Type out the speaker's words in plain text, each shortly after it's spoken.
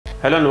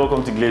Hello and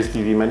welcome to Glaze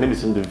TV. My name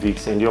is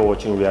Vix and you're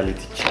watching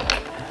Reality Check.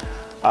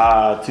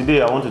 Today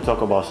I want to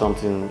talk about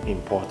something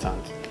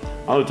important.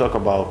 I want to talk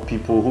about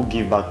people who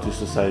give back to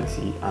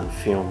society and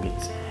film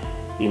it.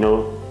 You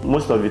know,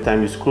 most of the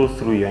time you scroll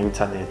through your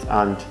internet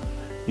and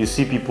you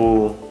see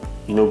people,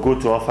 go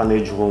to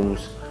orphanage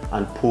homes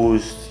and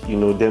post,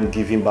 them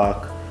giving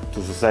back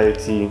to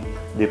society.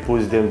 They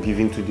post them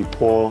giving to the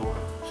poor.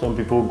 Some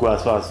people go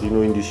as far as,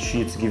 in the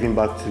streets giving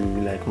back to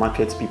like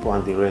market people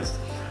and the rest.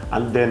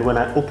 And then when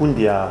I open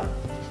their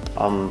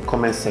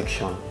comment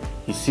section,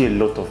 you see a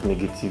lot of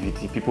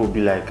negativity. People will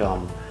be like,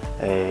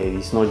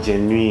 it's not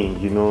genuine,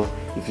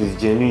 If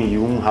it's genuine,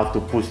 you won't have to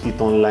post it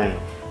online.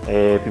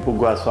 People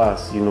go as far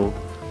as,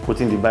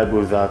 quoting the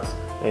Bible that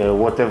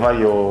whatever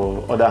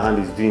your other hand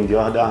is doing, the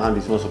other hand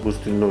is not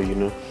supposed to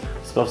know,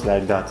 stuff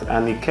like that.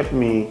 And it kept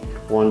me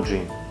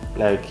wondering,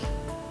 like,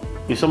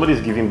 if somebody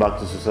is giving back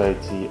to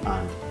society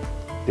and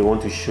they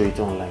want to show it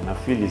online, I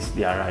feel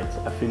they are right.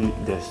 I feel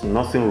there's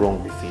nothing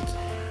wrong with it.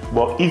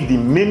 But if the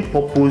main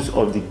purpose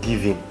of the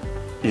giving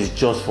is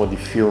just for the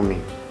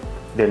filming,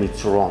 then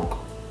it's wrong.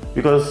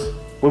 Because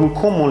when we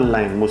come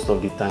online most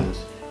of the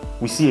times,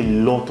 we see a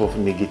lot of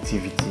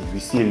negativity. We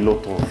see a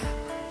lot of,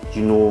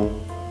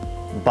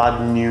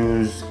 bad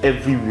news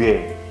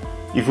everywhere.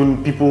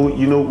 Even people,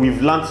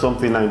 we've learned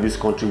something now in this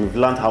country. We've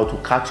learned how to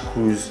catch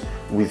crews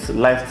with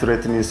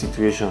life-threatening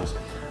situations.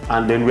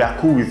 And then we are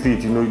cool with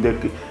it,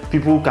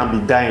 people can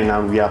be dying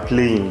and we are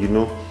playing,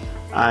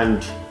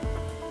 and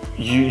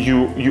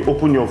you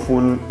open your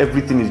phone,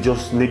 everything is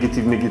just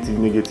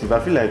negative. I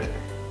feel like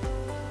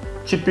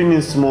chipping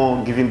in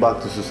small, giving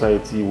back to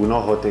society will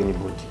not hurt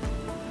anybody.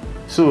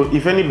 So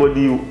if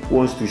anybody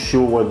wants to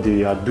show what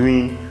they are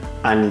doing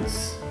and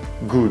it's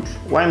good,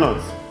 why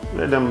not?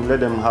 Let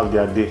them have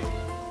their day.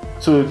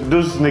 So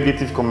those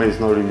negative comments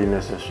not really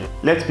necessary.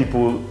 Let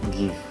people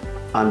give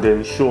and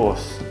then show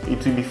us.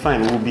 It will be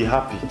fine, we'll be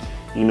happy,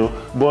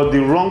 But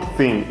the wrong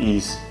thing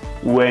is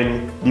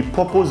when the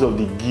purpose of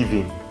the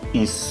giving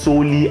is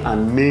solely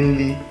and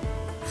mainly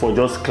for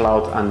just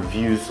clout and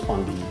views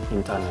on the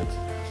internet.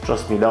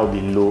 Trust me, that will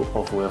be low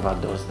of whoever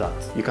does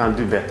that. You can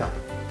do better.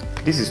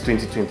 This is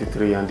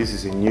 2023 and this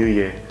is a new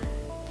year,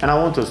 and I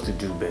want us to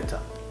do better.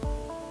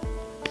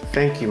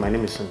 Thank you. My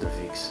name is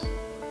Vix.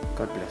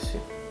 God bless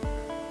you.